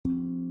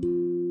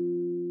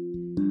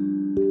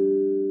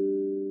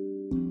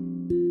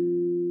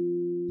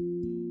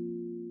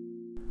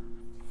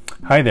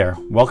Hi there,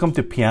 welcome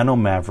to Piano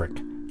Maverick.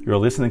 You're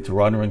listening to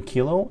Rodner and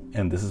Kilo,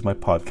 and this is my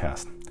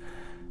podcast.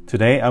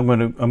 Today I'm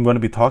going to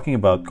be talking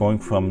about going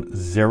from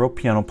zero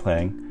piano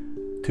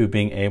playing to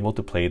being able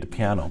to play the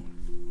piano.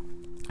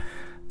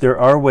 There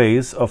are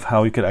ways of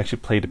how you could actually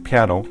play the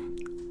piano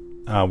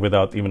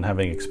without even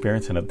having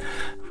experience in it.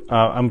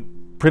 I'm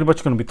pretty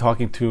much going to be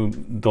talking to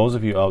those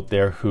of you out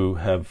there who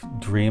have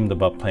dreamed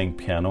about playing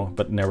piano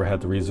but never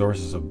had the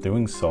resources of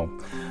doing so.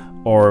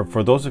 Or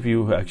for those of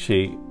you who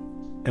actually,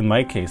 in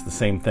my case, the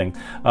same thing.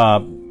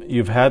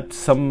 You've had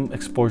some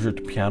exposure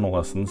to piano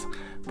lessons,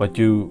 but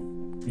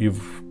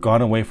you've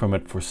gone away from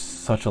it for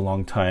such a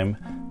long time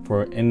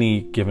for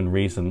any given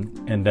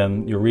reason, and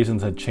then your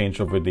reasons had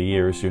changed over the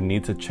years, your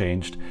needs had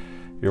changed,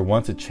 your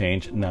wants had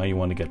changed, now you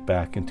want to get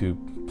back into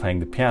playing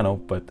the piano,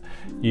 but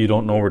you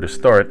don't know where to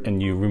start,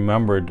 and you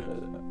remembered,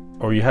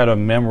 or you had a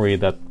memory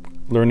that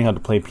learning how to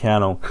play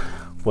piano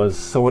was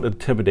somewhat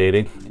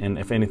intimidating, and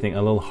if anything,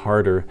 a little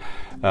harder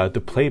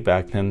to play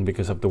back then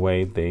because of the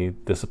way they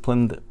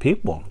disciplined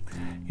people.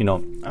 You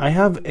know, I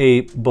have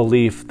a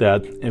belief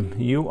that if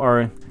you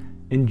are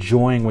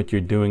enjoying what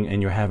you're doing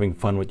and you're having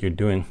fun what you're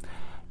doing,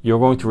 you're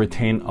going to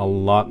retain a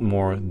lot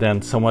more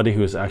than somebody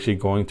who's actually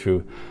going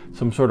through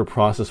some sort of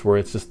process where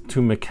it's just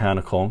too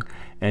mechanical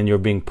and you're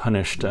being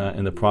punished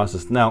in the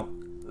process. Now,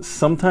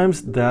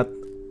 sometimes that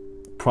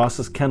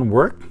process can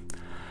work,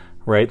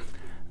 right?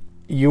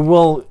 You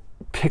will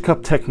pick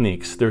up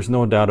techniques, there's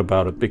no doubt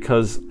about it,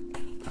 because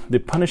the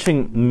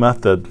punishing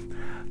method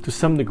to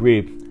some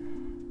degree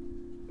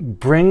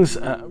brings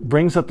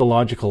up the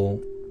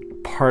logical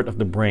part of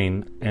the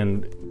brain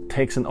and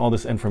takes in all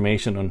this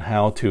information on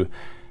how to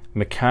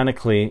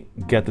mechanically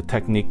get the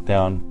technique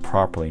down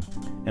properly.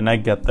 And I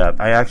get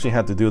that. I actually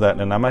had to do that,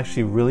 and I'm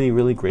actually really,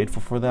 really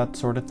grateful for that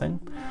sort of thing.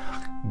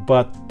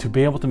 But to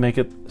be able to make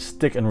it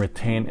stick and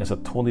retain is a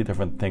totally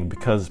different thing,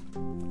 because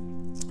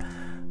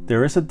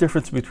there is a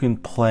difference between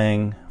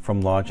playing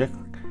from logic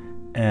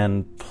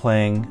and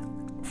playing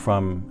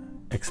from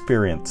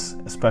experience,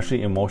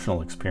 especially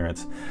emotional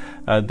experience.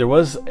 There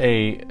was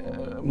a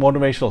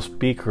motivational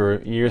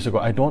speaker years ago.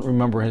 I don't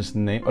remember his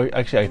name.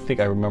 Actually, I think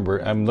I remember.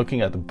 I'm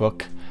looking at the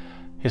book.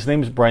 His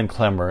name is Brian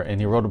Clemmer,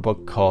 and he wrote a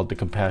book called The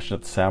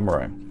Compassionate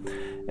Samurai.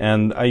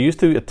 And I used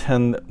to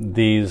attend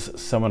these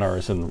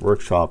seminars and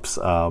workshops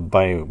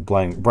by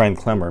Brian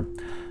Clemmer,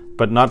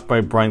 but not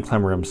by Brian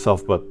Clemmer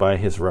himself, but by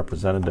his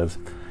representatives.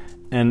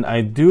 And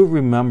I do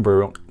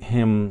remember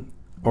him,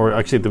 or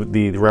actually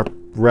the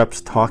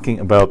reps talking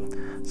about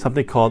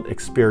something called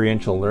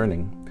experiential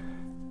learning.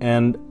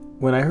 And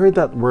when I heard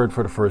that word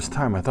for the first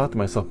time, I thought to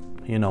myself,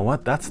 you know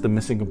what, that's the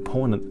missing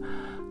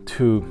component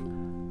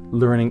to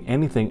learning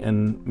anything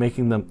and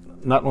making them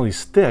not only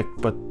stick,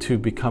 but to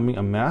becoming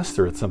a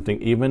master at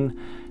something, even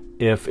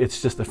if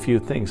it's just a few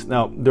things.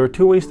 Now, there are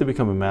two ways to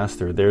become a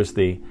master. There's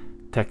the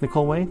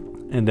technical way,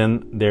 and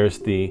then there's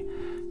the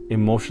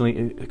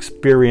emotionally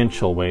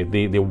experiential way,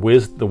 the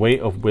way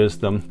of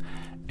wisdom,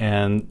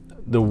 and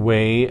the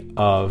way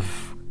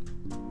of,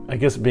 I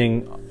guess,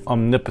 being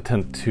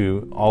omnipotent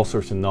to all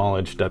sorts of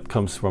knowledge that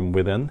comes from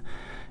within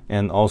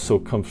and also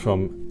comes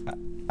from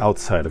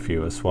outside of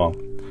you as well.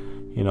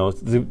 You know,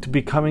 to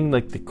becoming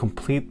like the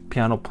complete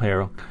piano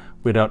player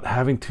without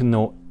having to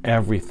know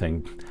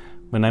everything.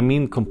 When I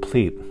mean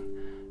complete,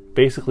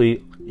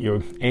 basically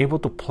you're able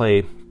to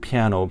play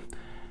piano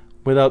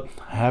without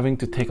having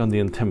to take on the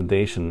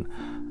intimidation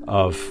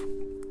of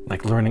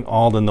like learning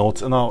all the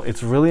notes. And now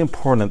it's really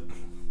important,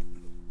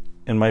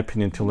 in my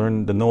opinion, to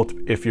learn the notes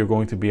if you're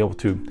going to be able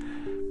to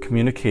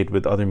communicate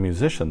with other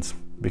musicians,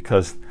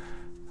 because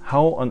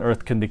how on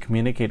earth can they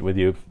communicate with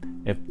you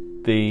if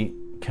they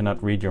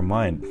cannot read your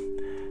mind?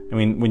 I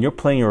mean, when you're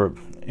playing your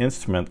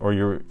instrument, or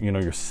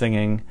you're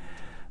singing,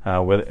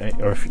 or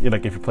if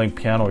you're playing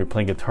piano or you're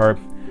playing guitar,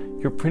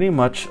 you're pretty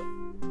much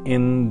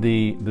in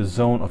the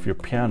zone of your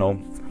piano,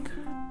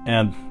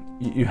 and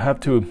you have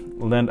to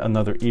lend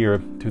another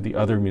ear to the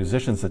other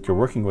musicians that you're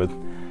working with.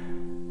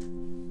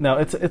 Now,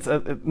 it's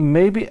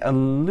maybe a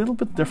little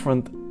bit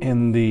different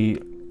in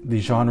the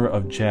genre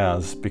of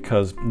jazz,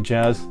 because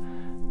jazz,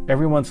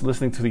 everyone's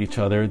listening to each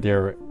other,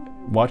 they're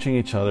watching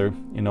each other,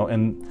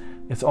 and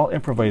it's all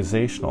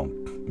improvisational.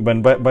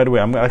 But by the way,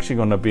 I'm actually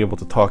going to be able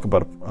to talk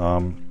about,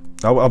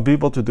 I'll be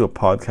able to do a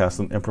podcast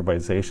on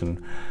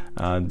improvisation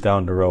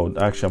down the road.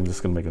 Actually, I'm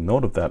just going to make a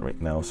note of that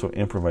right now. So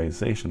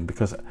improvisation,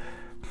 because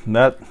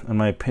that, in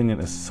my opinion,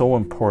 is so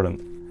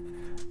important.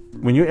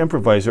 When you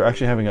improvise, you're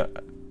actually having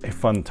a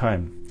fun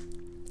time.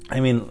 I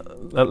mean,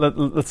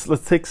 let's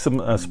take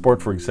some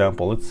sport, for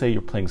example. Let's say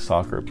you're playing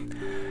soccer.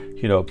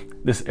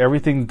 This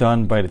everything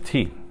done by the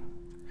tee.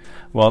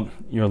 Well,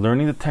 you're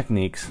learning the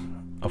techniques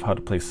of how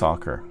to play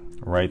soccer,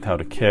 right? How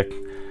to kick,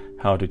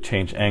 how to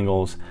change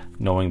angles,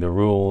 knowing the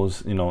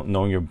rules,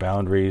 knowing your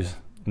boundaries,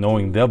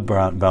 knowing the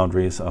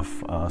boundaries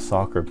of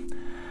soccer.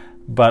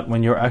 But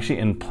when you're actually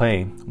in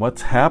play,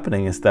 what's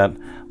happening is that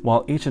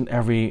while each and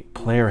every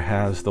player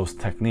has those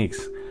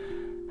techniques,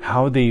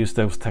 how they use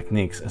those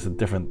techniques is a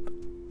different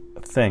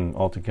thing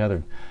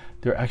altogether.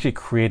 they're actually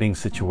creating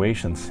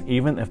situations,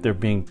 even if they're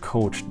being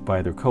coached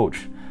by their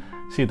coach.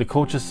 See, the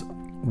coaches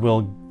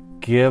will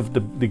give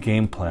the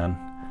game plan,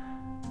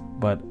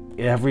 but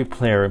every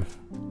player,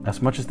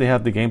 as much as they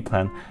have the game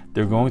plan,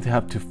 they're going to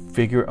have to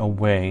figure a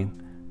way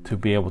to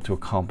be able to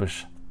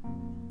accomplish,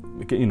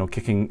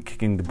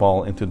 kicking the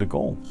ball into the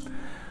goal.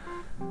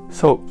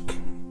 So,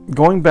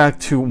 going back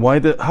to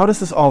how does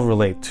this all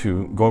relate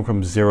to going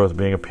from zero to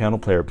being a piano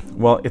player?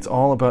 Well, it's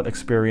all about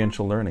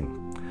experiential learning.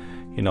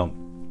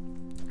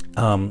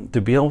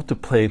 To be able to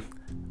play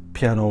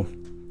piano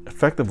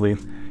effectively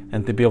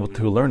and to be able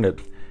to learn it,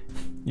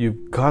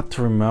 you've got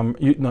to remember.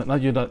 You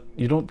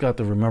don't got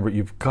to remember.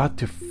 You've got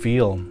to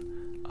feel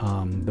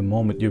the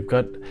moment. You've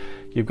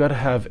got to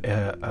have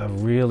a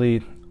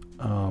really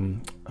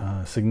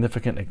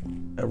significant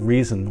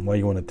reason why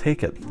you want to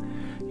take it.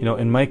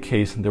 In my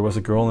case, there was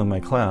a girl in my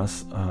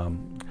class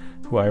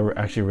who I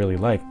actually really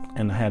liked,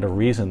 and I had a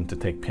reason to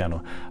take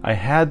piano. I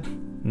had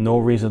no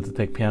reason to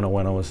take piano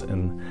when I was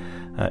in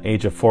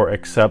age of 4,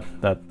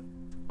 except that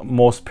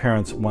most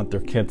parents want their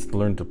kids to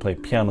learn to play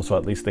piano, so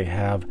at least they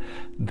have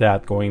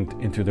that going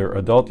into their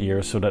adult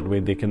years, so that way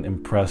they can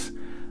impress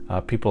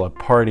people at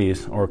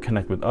parties or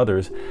connect with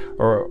others,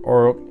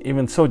 or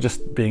even so,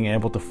 just being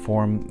able to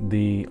form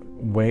the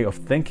way of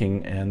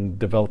thinking and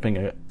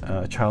developing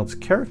a child's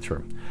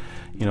character,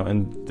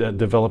 and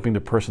developing the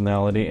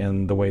personality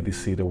and the way they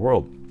see the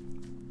world.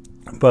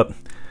 But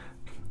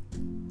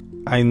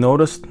I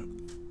noticed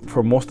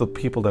for most of the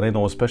people that I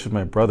know, especially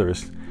my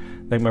brothers,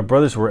 my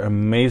brothers were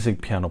amazing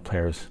piano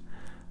players,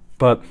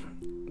 but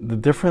the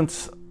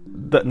difference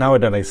that now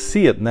that I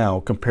see it now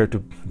compared to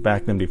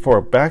back then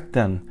before, back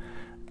then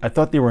I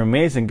thought they were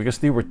amazing because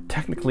they were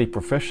technically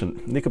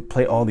proficient. They could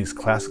play all these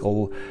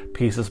classical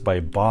pieces by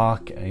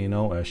Bach,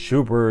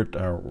 Schubert,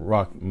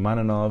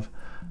 Rachmaninoff.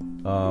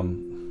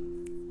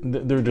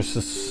 There are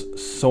just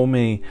so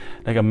many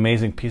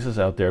amazing pieces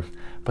out there,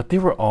 but they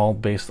were all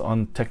based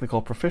on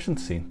technical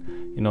proficiency.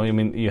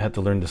 You had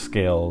to learn the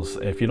scales.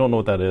 If you don't know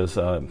what that is,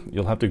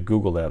 you'll have to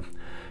Google that.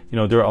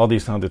 There are all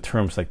these other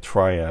terms like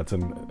triads,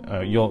 and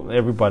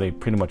everybody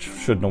pretty much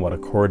should know what a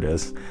chord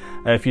is.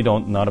 If you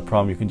don't, not a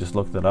problem. You can just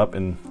look that up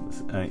and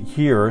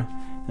hear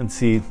and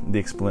see the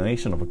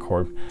explanation of a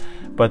chord.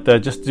 But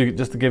just to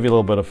give you a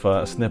little bit of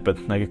a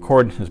snippet, like a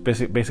chord is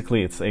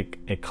basically it's a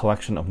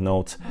collection of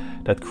notes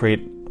that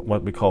create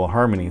what we call a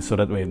harmony. So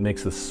that way it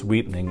makes the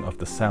sweetening of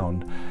the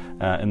sound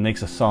and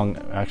makes a song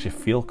actually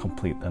feel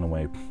complete in a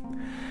way.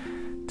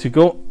 To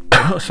go.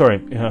 Sorry,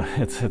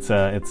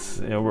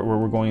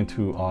 we're going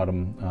into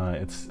autumn.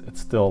 It's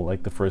still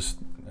like the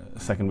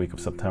second week of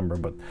September,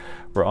 but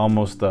we're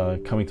almost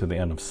coming to the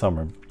end of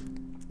summer.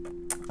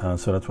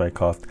 So that's why I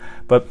coughed.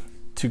 But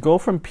to go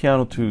from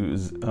piano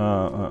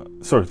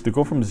to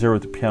go from zero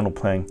to piano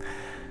playing,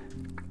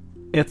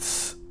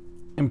 it's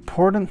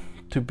important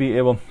to be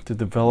able to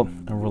develop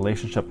a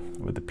relationship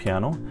with the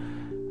piano,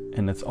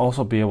 and it's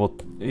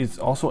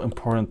also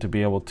important to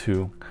be able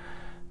to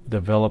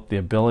develop the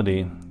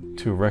ability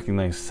to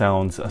recognize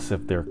sounds as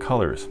if they're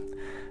colors.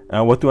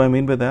 What do I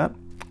mean by that?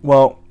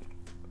 Well,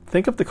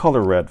 think of the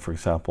color red, for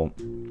example.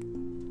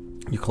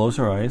 You close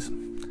your eyes,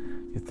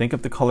 you think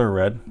of the color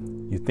red,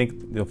 you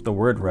think of the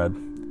word red,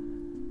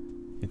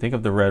 you think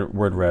of the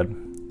word red,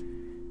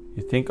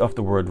 you think of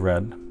the word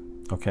red,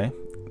 okay?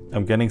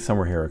 I'm getting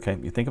somewhere here, okay?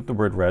 You think of the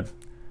word red.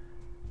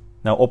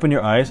 Now open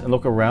your eyes and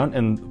look around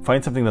and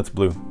find something that's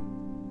blue.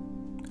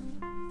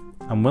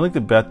 I'm willing to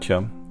bet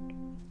you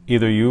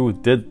either you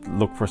did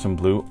look for some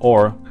blue,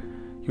 or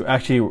you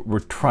actually were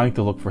trying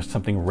to look for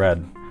something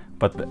red.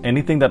 But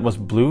anything that was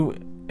blue,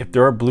 if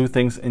there are blue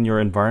things in your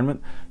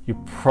environment,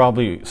 you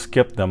probably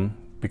skipped them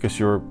because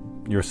your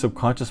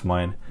subconscious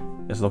mind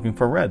is looking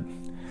for red.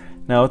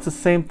 Now it's the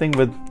same thing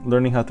with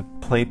learning how to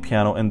play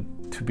piano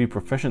and to be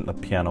proficient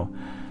at piano,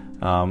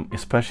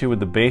 especially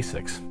with the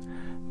basics.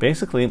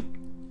 Basically,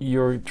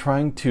 you're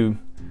trying to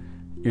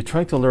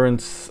learn.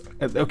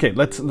 Okay,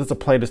 let's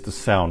apply this to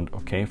sound.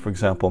 Okay, for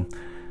example,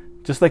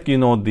 just like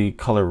the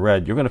color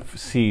red, you're going to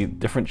see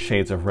different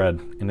shades of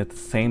red, and it's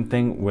the same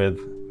thing with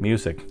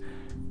music.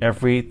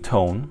 Every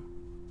tone,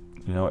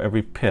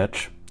 every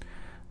pitch,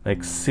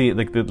 like C,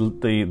 like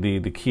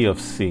the key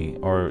of C,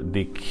 or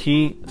the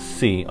key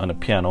C on a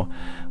piano,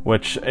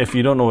 which if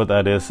you don't know what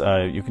that is,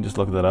 you can just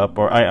look that up,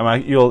 or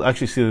you'll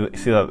actually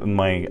see that in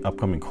my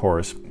upcoming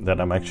course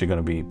that I'm actually going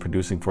to be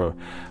producing for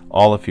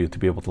all of you to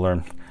be able to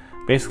learn.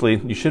 Basically,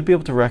 you should be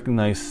able to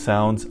recognize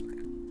sounds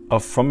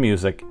from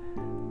music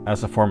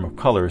as a form of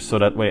colors, so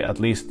that way at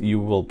least you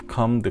will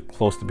come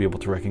close to be able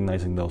to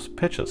recognizing those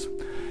pitches.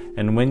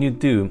 And when you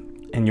do,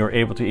 and you're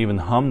able to even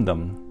hum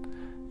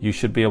them, you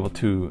should be able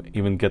to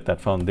even get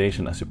that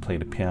foundation as you play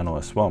the piano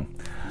as well.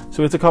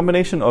 So it's a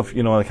combination of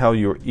like how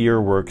your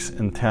ear works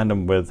in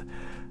tandem with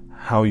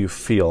how you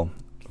feel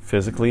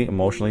physically,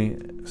 emotionally,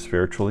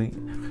 spiritually,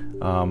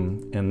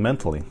 and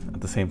mentally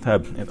at the same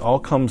time. It all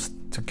comes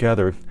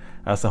together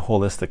as a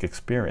holistic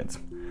experience.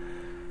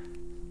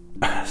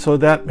 So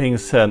that being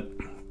said,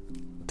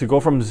 to go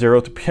from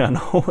zero to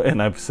piano,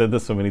 and I've said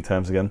this so many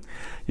times again,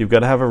 you've got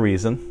to have a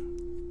reason.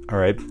 All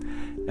right.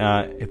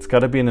 It's got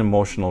to be an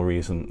emotional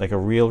reason, like a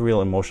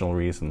real emotional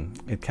reason.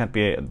 It can't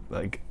be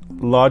like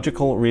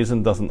logical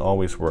reason doesn't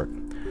always work,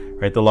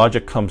 right? The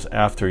logic comes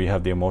after you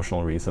have the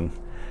emotional reason.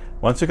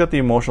 Once you got the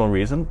emotional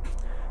reason,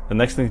 the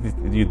next thing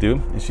that you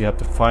do is you have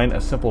to find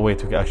a simple way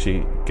to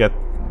actually get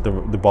the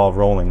ball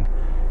rolling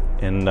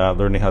in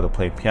learning how to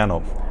play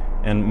piano.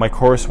 And my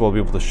course will be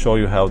able to show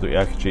you how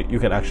you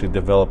can actually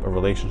develop a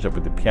relationship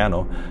with the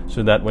piano,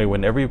 so that way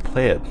whenever you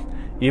play it,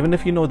 even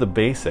if you know the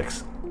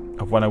basics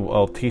of what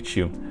I'll teach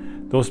you,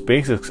 those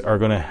basics are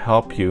going to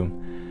help you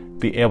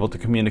be able to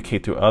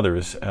communicate to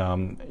others.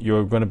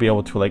 You're going to be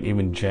able to like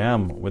even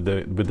jam with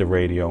the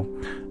radio.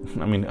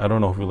 I mean, I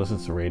don't know who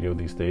listens to radio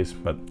these days,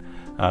 but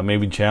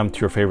maybe jam to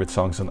your favorite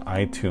songs on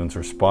iTunes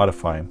or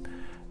Spotify,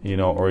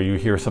 or you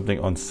hear something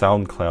on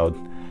SoundCloud,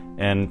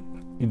 and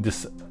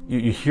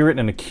you hear it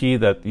in a key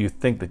that you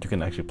think that you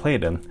can actually play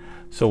it in.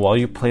 So while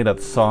you play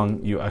that song,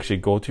 you actually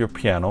go to your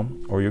piano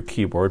or your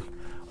keyboard,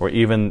 or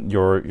even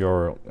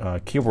your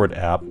keyboard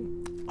app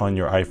on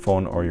your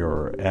iPhone or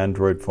your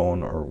Android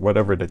phone or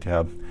whatever that you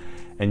have,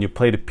 and you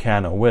play the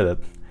piano with it.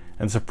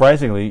 And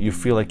surprisingly, you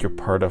feel like you're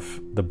part of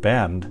the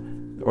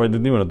band or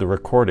the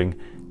recording,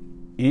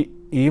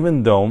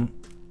 even though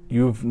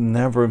you've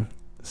never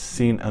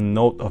seen a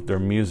note of their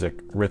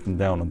music written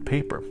down on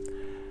paper.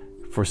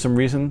 For some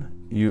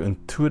reason, you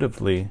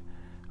intuitively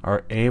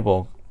are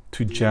able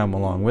to jam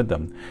along with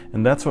them.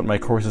 And that's what my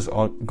course is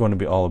going to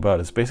be all about.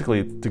 It's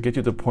basically to get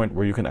you to the point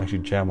where you can actually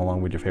jam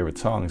along with your favorite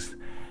songs.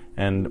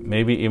 And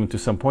maybe even to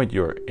some point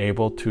you're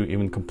able to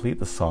even complete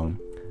the song.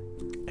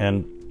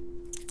 And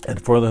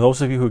for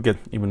those of you who get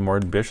even more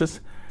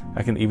ambitious,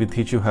 I can even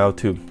teach you how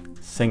to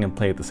sing and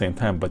play at the same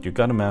time. But you've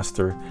got to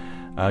master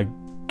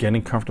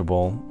getting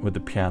comfortable with the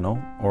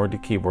piano or the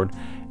keyboard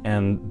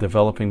and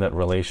developing that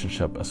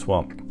relationship as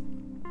well.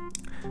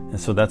 And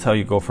so that's how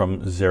you go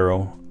from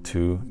zero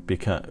to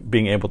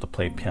being able to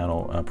play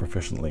piano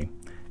proficiently,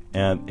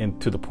 and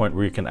to the point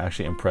where you can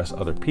actually impress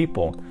other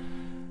people.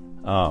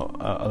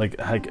 Like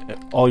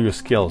all your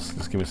skills,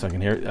 just give me a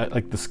second here,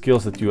 like the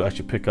skills that you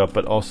actually pick up,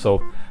 but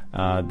also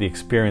the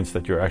experience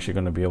that you're actually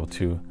going to be able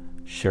to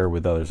share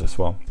with others as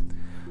well.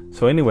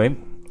 So anyway,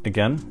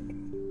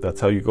 again, that's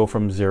how you go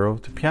from zero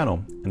to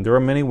piano. And there are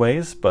many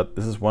ways, but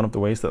this is one of the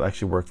ways that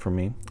actually worked for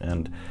me,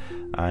 and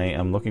I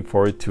am looking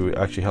forward to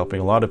actually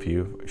helping a lot of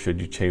you should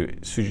you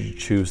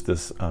choose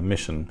this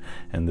mission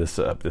and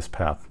this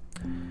path.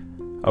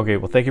 Okay,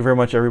 well, thank you very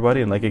much,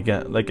 everybody. And like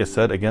I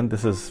said,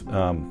 this is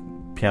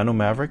Piano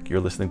Maverick. You're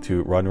listening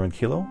to Rodney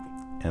Ranquillo,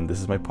 and this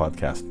is my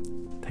podcast.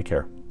 Take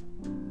care.